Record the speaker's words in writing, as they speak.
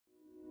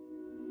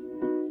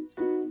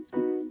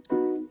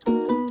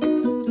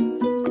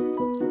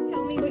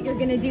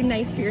gonna do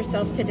nice for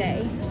yourself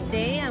today?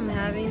 Today I'm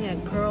having a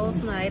girls'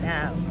 night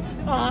out.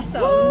 Awesome.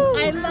 Woo!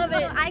 I love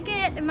it. I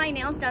get my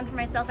nails done for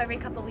myself every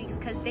couple weeks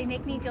because they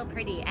make me feel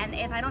pretty. And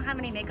if I don't have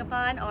any makeup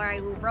on or I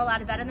roll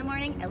out of bed in the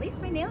morning, at least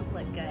my nails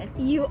look good.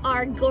 You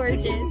are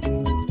gorgeous.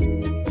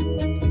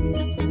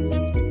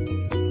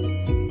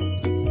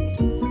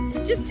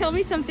 Just tell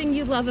me something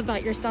you love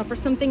about yourself or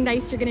something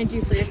nice you're gonna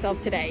do for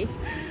yourself today.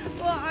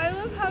 Well, I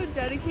love how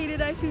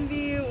dedicated I can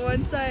be.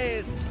 Once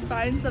I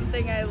find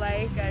something I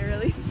like, I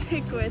really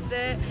stick with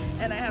it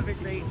and I have a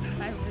great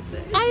time with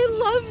it. I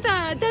love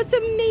that. That's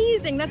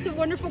amazing. That's a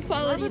wonderful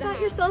quality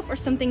about yourself or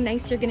something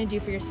nice you're gonna do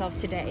for yourself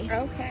today.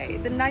 Okay,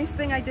 the nice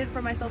thing I did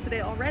for myself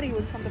today already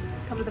was come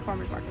to the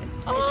farmer's market.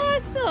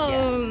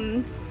 Awesome.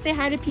 Yeah. Say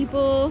hi to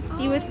people,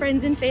 be with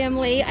friends and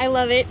family. I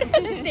love it.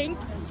 Thank you.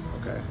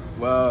 Okay,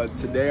 well,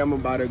 today I'm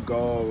about to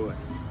go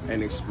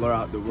and explore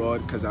out the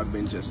world because I've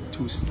been just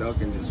too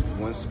stuck in just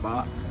one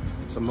spot.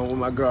 So I'm with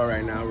my girl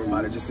right now. We're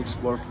about to just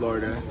explore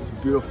Florida. It's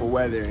beautiful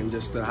weather and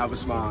just to have a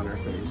smile on her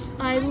face.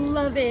 I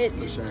love it.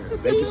 For sure.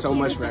 Thank you so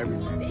much for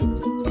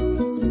everything.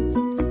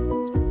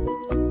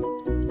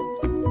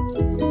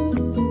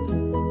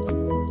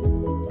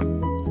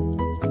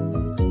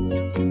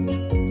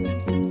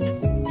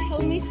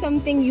 Tell me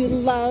something you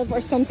love or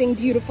something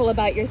beautiful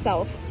about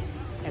yourself.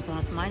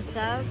 About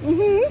myself?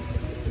 Mm-hmm.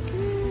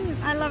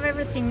 I love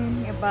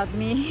everything about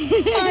me.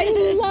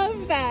 I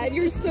love that.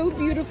 You're so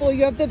beautiful.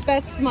 You have the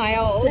best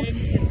smile. Thank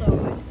you so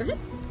much.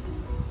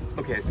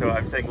 Okay, so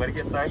I'm saying what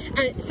again, sorry?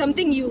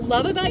 Something you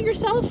love about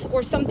yourself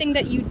or something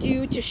that you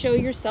do to show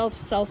yourself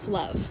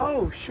self-love.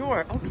 Oh,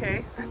 sure.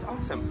 Okay, that's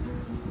awesome.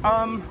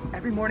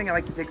 Every morning I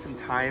like to take some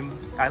time.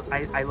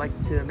 I like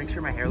to make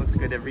sure my hair looks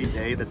good every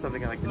day. That's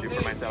something I like to do for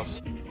myself.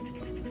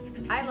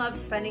 I love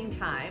spending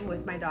time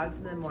with my dogs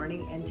in the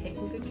morning and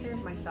taking good care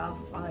of myself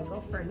while I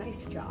go for a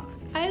nice jog.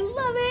 I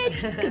love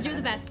it, because you're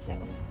the best, so.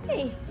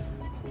 Hey.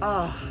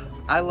 Oh,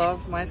 I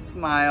love my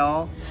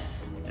smile.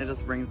 It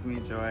just brings me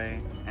joy,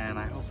 and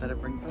I hope that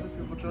it brings other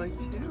people joy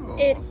too.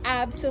 It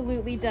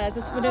absolutely does.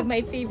 It's one of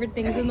my favorite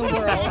things in the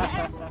world.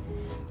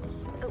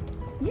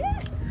 Yeah.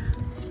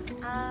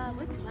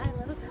 What do I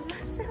love about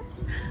myself?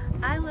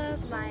 I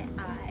love my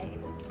eyes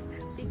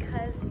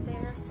because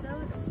they're so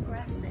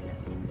expressive.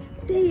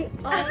 They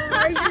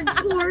are. You're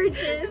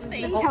gorgeous.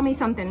 Tell me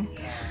something.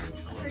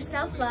 For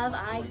self-love,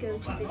 I go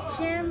to the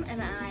gym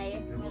and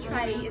I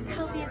try to eat as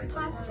healthy as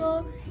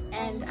possible,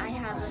 and I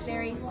have a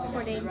very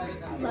supporting,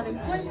 loving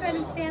boyfriend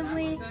and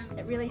family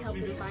that really help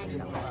me find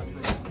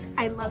self-love.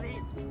 I love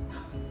it.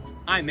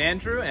 I'm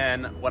Andrew,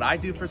 and what I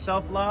do for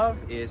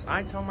self-love is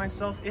I tell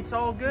myself it's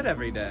all good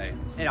every day.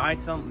 And I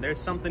tell them there's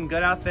something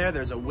good out there,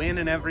 there's a win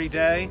in every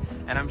day,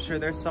 and I'm sure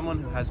there's someone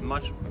who has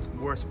much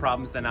worse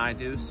problems than I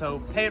do, so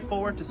pay it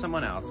forward to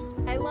someone else.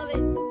 I love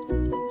it.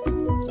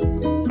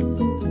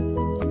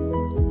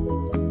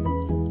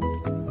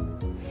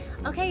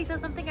 Okay, so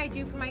something I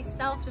do for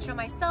myself to show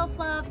my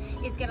self-love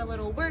is get a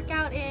little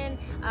workout in.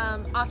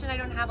 Often I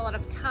don't have a lot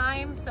of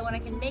time, so when I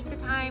can make the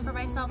time for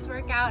myself to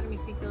work out, it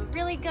makes me feel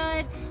really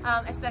good,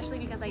 especially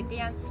because I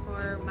dance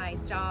for my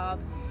job.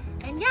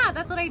 And yeah,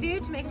 that's what I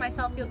do to make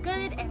myself feel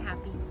good and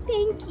happy.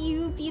 Thank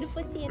you,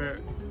 beautiful Santa.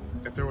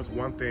 If there was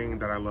one thing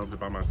that I loved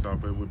about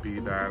myself, it would be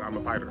that I'm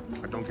a fighter.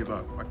 I don't give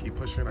up. I keep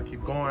pushing, I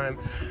keep going,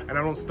 and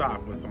I don't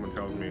stop when someone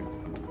tells me.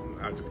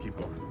 I just keep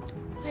going.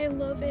 I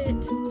love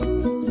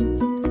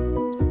it.